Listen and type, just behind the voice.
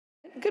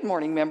Good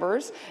morning,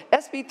 members.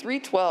 SB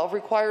 312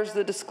 requires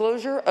the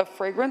disclosure of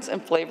fragrance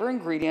and flavor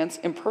ingredients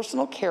in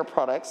personal care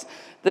products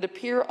that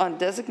appear on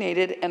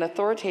designated and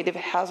authoritative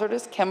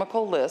hazardous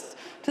chemical lists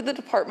to the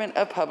Department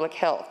of Public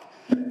Health.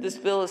 This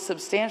bill is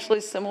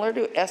substantially similar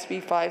to SB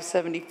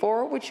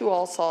 574, which you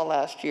all saw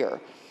last year.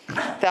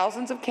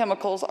 Thousands of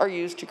chemicals are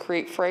used to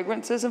create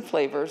fragrances and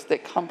flavors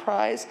that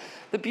comprise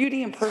the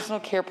beauty and personal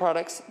care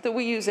products that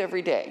we use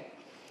every day.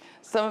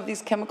 Some of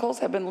these chemicals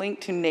have been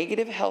linked to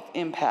negative health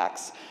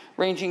impacts,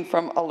 ranging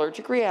from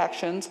allergic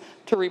reactions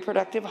to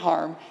reproductive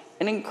harm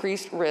and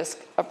increased risk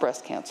of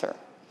breast cancer.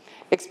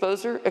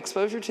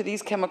 Exposure to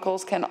these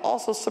chemicals can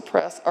also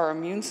suppress our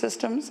immune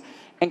systems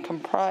and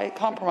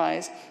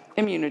compromise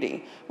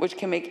immunity, which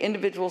can make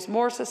individuals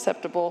more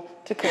susceptible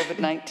to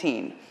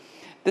COVID-19.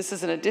 This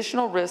is an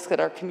additional risk that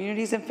our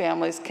communities and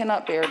families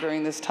cannot bear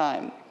during this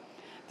time.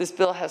 This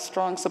bill has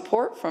strong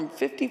support from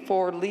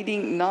 54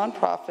 leading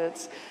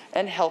nonprofits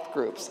and health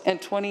groups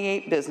and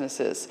 28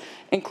 businesses,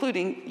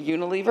 including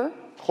Unilever,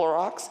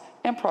 Clorox,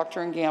 and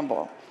Procter &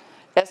 Gamble.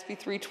 SB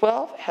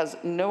 312 has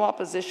no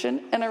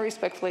opposition, and I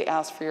respectfully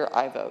ask for your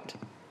aye vote.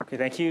 Okay,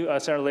 thank you.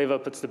 Senator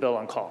Leyva puts the bill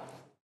on call.